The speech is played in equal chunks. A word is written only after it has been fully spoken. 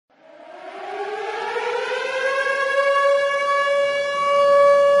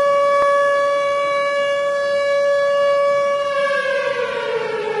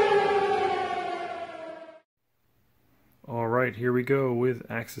is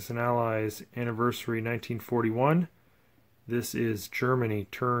Axis and Allies Anniversary 1941. This is Germany,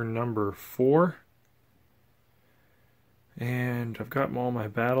 turn number 4. And I've got all my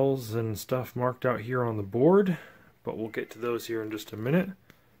battles and stuff marked out here on the board, but we'll get to those here in just a minute.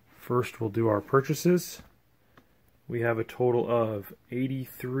 First, we'll do our purchases. We have a total of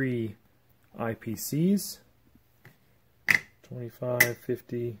 83 IPCs. 25,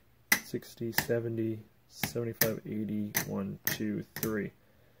 50, 60, 70, 75, 80, 1, 2, 3.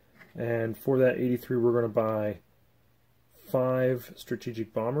 And for that 83, we're going to buy 5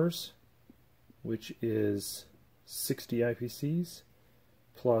 strategic bombers, which is 60 IPCs,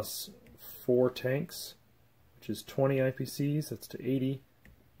 plus 4 tanks, which is 20 IPCs, that's to 80,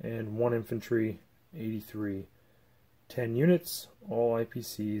 and 1 infantry, 83. 10 units, all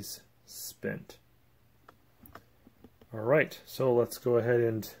IPCs spent. Alright, so let's go ahead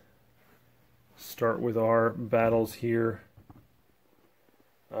and start with our battles here.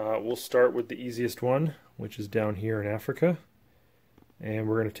 We'll start with the easiest one, which is down here in Africa. And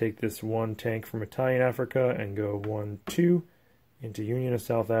we're going to take this 1 tank from Italian Africa and go 1, 2 into Union of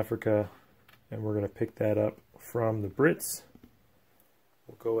South Africa. And we're going to pick that up from the Brits.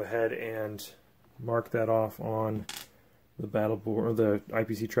 We'll go ahead and mark that off on the battle board, or the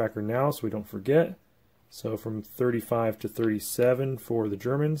IPC tracker now, so we don't forget. So from 35 to 37 for the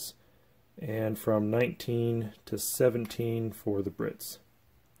Germans, and from 19 to 17 for the Brits.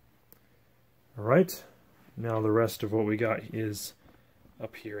 Alright, now the rest of what we got is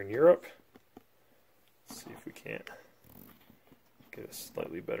up here in Europe. Let's see if we can't get a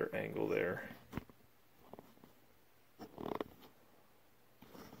slightly better angle there.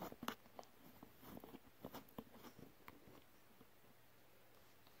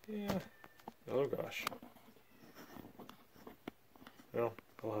 Yeah. Oh gosh. Well,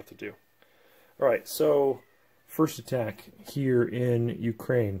 I'll have to do. Alright, so first attack here in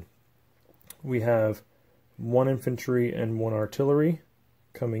Ukraine. We have 1 infantry and 1 artillery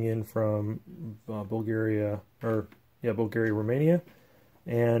coming in from Bulgaria, Romania,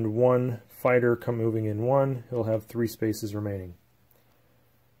 and 1 fighter moving in 1. He'll have 3 spaces remaining.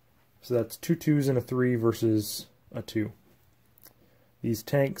 So that's 2 2s and a 3 versus a 2. These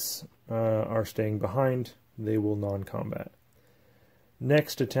tanks are staying behind. They will non-combat.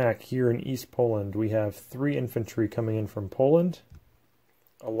 Next attack here in East Poland. We have 3 infantry coming in from Poland,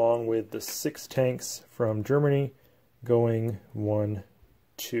 along with the 6 tanks from Germany going 1,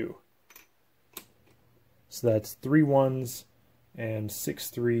 2. So that's 3 1s and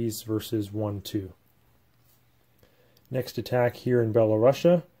 6 3s versus 1, 2. Next attack here in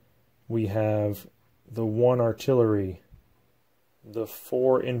Belarusia. We have the 1 artillery, the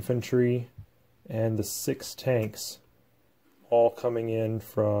 4 infantry, and the 6 tanks all coming in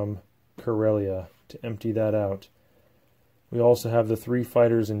from Karelia to empty that out. We also have the 3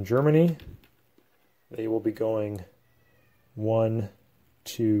 fighters in Germany. They will be going 1,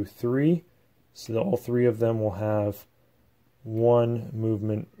 2, 3. So all 3 of them will have 1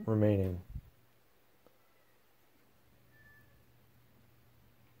 movement remaining.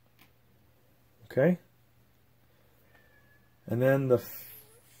 Okay. And then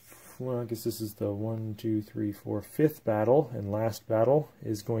I guess this is the 1, 2, 3, 4, 5th battle, and last battle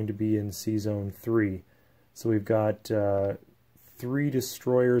is going to be in Sea Zone 3. So we've got 3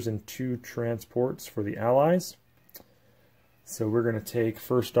 destroyers and 2 transports for the Allies. So we're going to take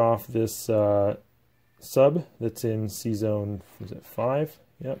first off this sub that's in Sea Zone, was it 5?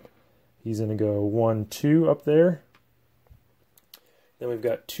 Yep. He's going to go 1, 2 up there. Then we've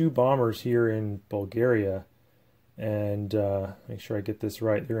got 2 bombers here in Bulgaria. And make sure I get this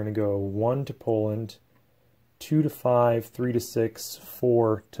right. They're going to go 1 to Poland, 2 to 5, 3 to 6,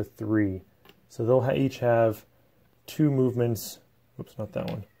 4 to 3. So they'll each have 2 movements. Oops, not that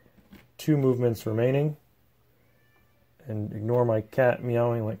one. 2 movements remaining. And ignore my cat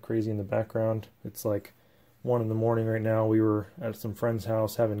meowing like crazy in the background. It's like 1 in the morning right now. We were at some friend's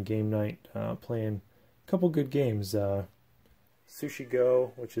house having game night, playing a couple good games. Sushi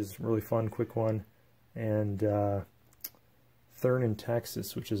Go, which is a really fun, quick one. And Thurn in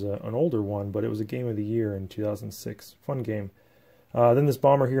Texas, which is an older one, but it was a game of the year in 2006. Fun game. Then this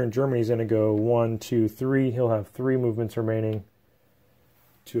bomber here in Germany is going to go 1, 2, 3. He'll have 3 movements remaining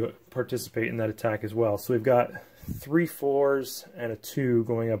to participate in that attack as well. So we've got 3 4s and a 2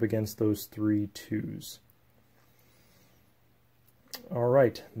 going up against those 3 2s.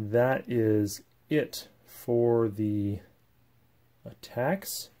 Alright, that is it for the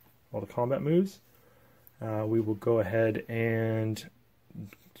attacks, all the combat moves. We will go ahead and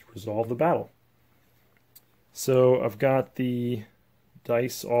resolve the battle. So I've got the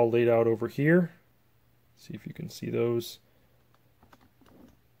dice all laid out over here. See if you can see those.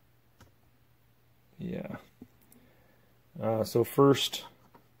 Yeah. So first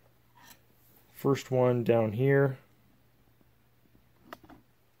one down here.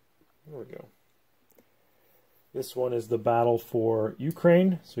 There we go. This one is the battle for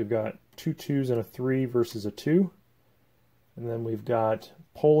Ukraine. So we've got 2 2s and a 3 versus a 2. And then we've got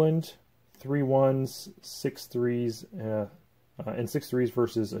Poland, 3 1s, 6 3s, and 6 3s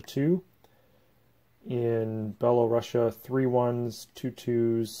versus a 2. In Belarus, 3 1s, 2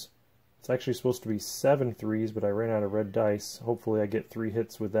 2s. It's actually supposed to be 7 3s, but I ran out of red dice. Hopefully I get 3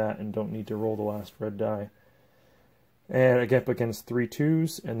 hits with that and don't need to roll the last red die. And I get up against 3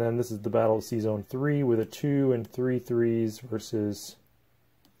 2s, and then this is the Battle of C-Zone 3 with a 2 and 3 3s versus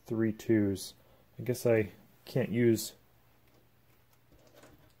 3 2s. I guess I can't use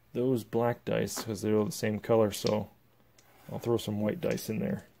those black dice because they're all the same color, so I'll throw some white dice in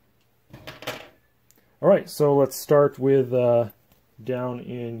there. Alright, so let's start with down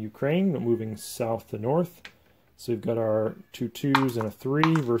in Ukraine, moving south to north. So we've got our 2 2s and a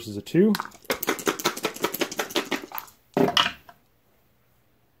 3 versus a 2.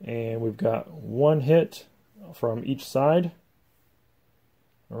 And we've got 1 hit from each side.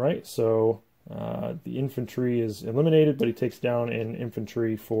 Alright, so the infantry is eliminated, but he takes down an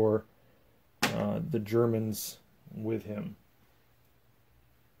infantry for the Germans with him.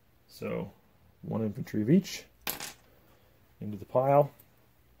 So 1 infantry of each into the pile.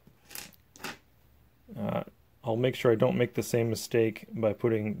 I'll make sure I don't make the same mistake by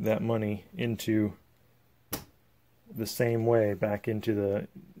putting that money into the same way back into the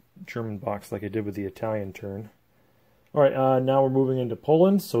German box like I did with the Italian turn. Alright, now we're moving into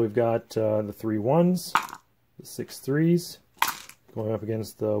Poland. So we've got the 3 1s, the 6 3s, going up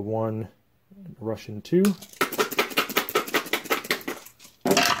against the 1 Russian 2.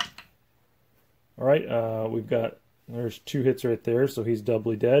 Alright, we've got, there's 2 hits right there, so he's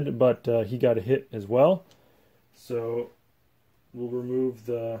doubly dead, but he got a hit as well. So we'll remove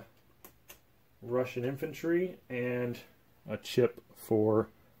the Russian infantry and a chip for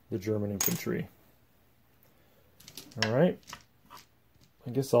the German infantry. Alright,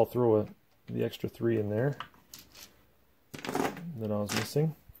 I guess I'll throw the extra 3 in there that I was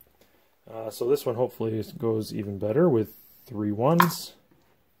missing. So this one hopefully goes even better with 3 1s,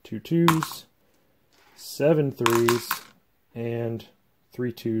 2 2s, 7 3s, and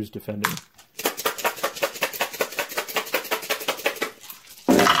 3 2s defending.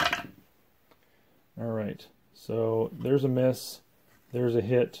 Alright, so there's a miss, there's a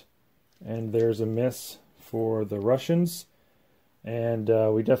hit, and there's a miss for the Russians. And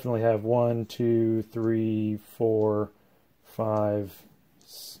we definitely have 1, 2, 3, 4, 5,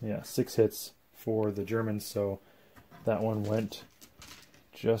 6 hits for the Germans, so that one went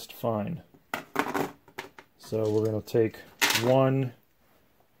just fine. So we're going to take 1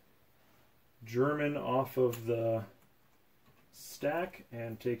 German off of the stack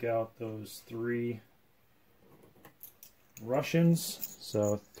and take out those 3 Russians.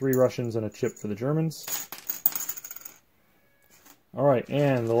 So 3 Russians and a chip for the Germans. Alright,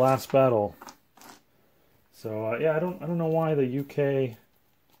 and the last battle. So yeah, I don't know why the UK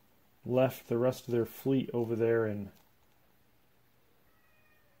left the rest of their fleet over there and,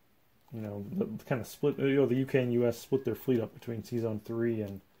 you know, kind of split, you know, the UK and US split their fleet up between C-Zone 3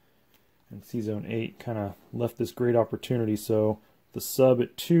 and C-Zone 8, kind of left this great opportunity. So the sub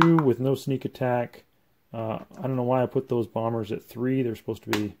at 2 with no sneak attack. I don't know why I put those bombers at 3. They're supposed to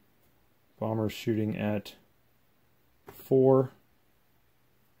be bombers shooting at 4.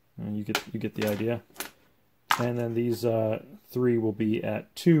 And you get the idea. And then these 3 will be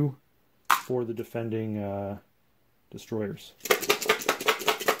at 2 for the defending destroyers.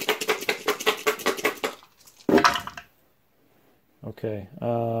 Okay,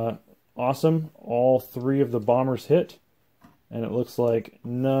 awesome. All 3 of the bombers hit, and it looks like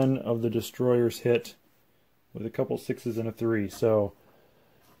none of the destroyers hit, with a couple 6s and a 3. So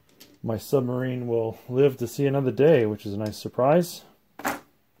my submarine will live to see another day, which is a nice surprise.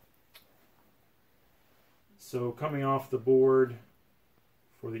 So coming off the board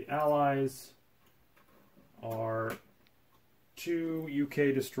for the Allies are 2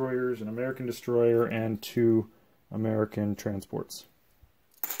 UK destroyers, an American destroyer, and 2 American transports.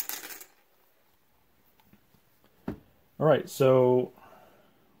 Alright, so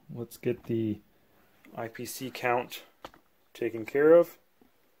let's get the IPC count taken care of.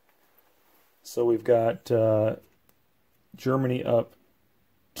 So we've got Germany up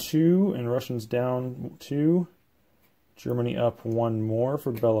 2 and Russians down 2. Germany up 1 more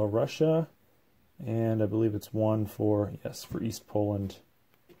for Belarus, and I believe it's 1 for, yes, for East Poland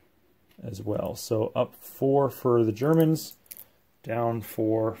as well. So up 4 for the Germans, down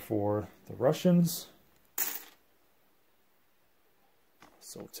 4 for the Russians.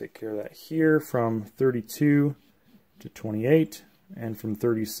 So we'll take care of that here from 32 to 28 and from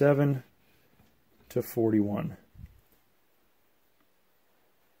 37 to 41.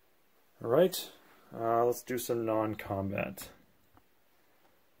 All right, let's do some non-combat.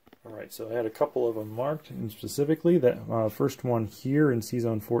 All right, so I had a couple of them marked, and specifically that first one here in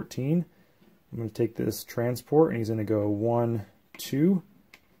C-Zone 14. I'm going to take this transport, and he's going to go 1, 2,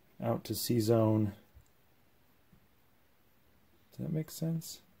 out to C-Zone. Does that make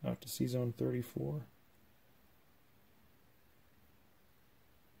sense? Out to C-Zone 34.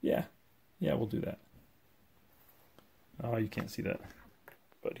 Yeah, we'll do that. You can't see that,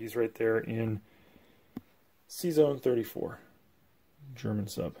 but he's right there in C-Zone 34, German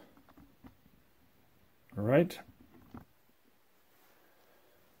sub. All right.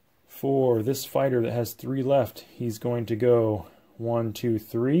 For this fighter that has 3 left, he's going to go 1, 2,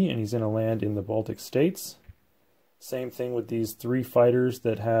 3, and he's going to land in the Baltic states. Same thing with these 3 fighters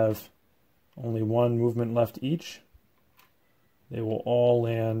that have only 1 movement left each. They will all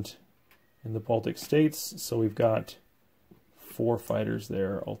land in the Baltic states, so we've got 4 fighters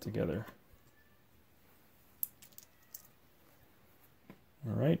there altogether.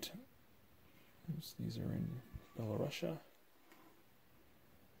 All right. These are in Belarusia.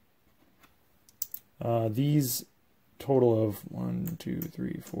 These total of 1, 2,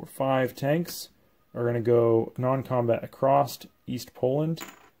 3, 4, 5 tanks are going to go non-combat across East Poland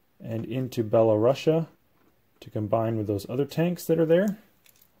and into Belarusia to combine with those other tanks that are there.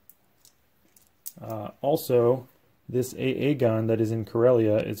 Also, this AA gun that is in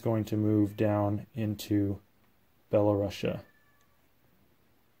Karelia is going to move down into Belarusia.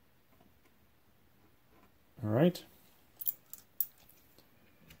 All right.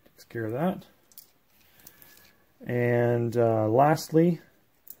 Takes care of that. And lastly,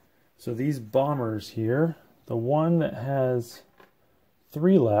 so these bombers here, the one that has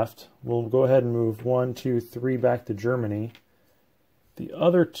 3 left, we'll go ahead and move 1, 2, 3 back to Germany. The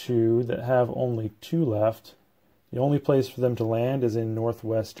other 2 that have only 2 left, the only place for them to land is in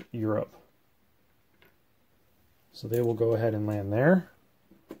Northwest Europe. So they will go ahead and land there.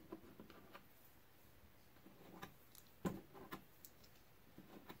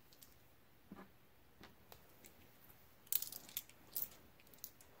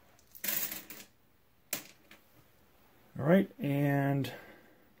 All right, and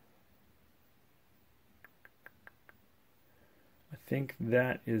I think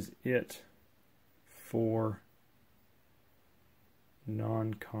that is it for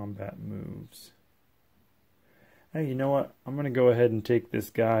non-combat moves. Hey, you know what? I'm going to go ahead and take this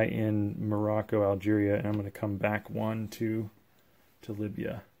guy in Morocco, Algeria, and I'm going to come back 1 to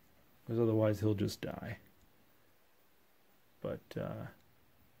Libya, because otherwise he'll just die. But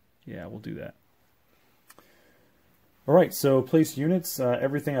yeah, we'll do that. All right, so place units.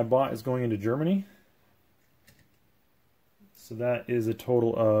 Everything I bought is going into Germany. So that is a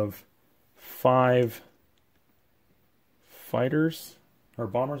total of 5 fighters, or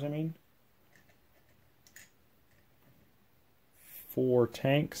bombers, I mean. 4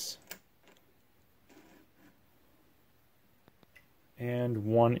 tanks. And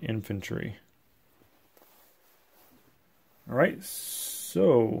 1 infantry. All right,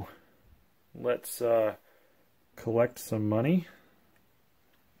 so let's collect some money.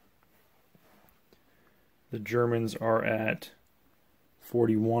 The Germans are at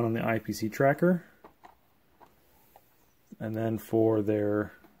 41 on the IPC tracker. And then for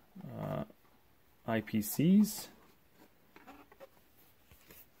their IPCs,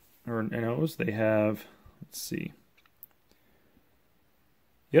 or NOs, they have, let's see.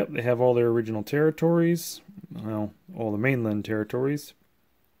 Yep, they have all their original territories, well, all the mainland territories.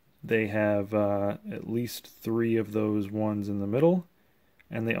 They have at least 3 of those ones in the middle,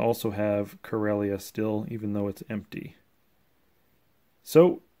 and they also have Karelia still, even though it's empty.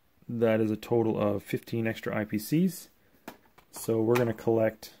 So that is a total of 15 extra IPCs. So we're going to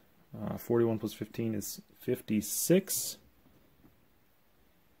collect 41 plus 15 is 56.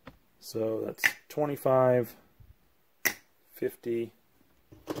 So that's 25, 50,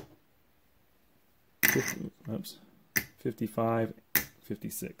 55,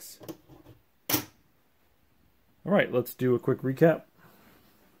 56. All right, let's do a quick recap.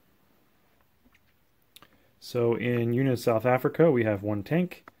 So in Unit of South Africa, we have 1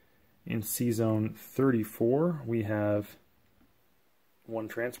 tank. In C-Zone 34, we have 1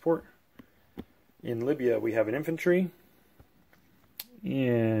 transport. In Libya, we have an infantry.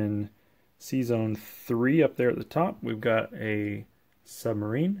 In C-Zone 3, up there at the top, we've got a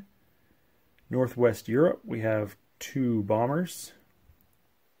submarine. Northwest Europe, we have 2 bombers.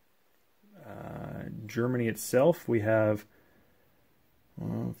 Germany itself, we have,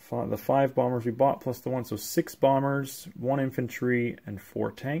 The 5 bombers we bought plus the 1, so 6 bombers, 1 infantry, and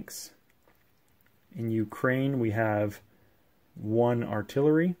 4 tanks. In Ukraine, we have 1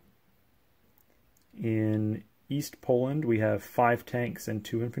 artillery. In East Poland, we have 5 tanks and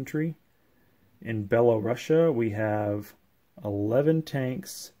 2 infantry. In Belorussia, we have 11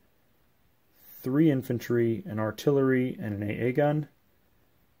 tanks, 3 infantry, an artillery, and an AA gun.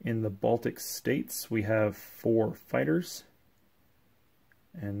 In the Baltic states, we have 4 fighters.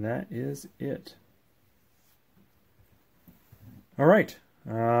 And that is it. All right,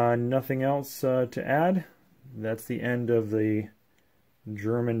 nothing else to add. That's the end of the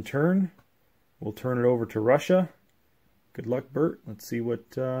German turn. We'll turn it over to Russia. Good luck, Bert. Let's see what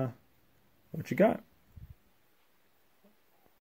you got.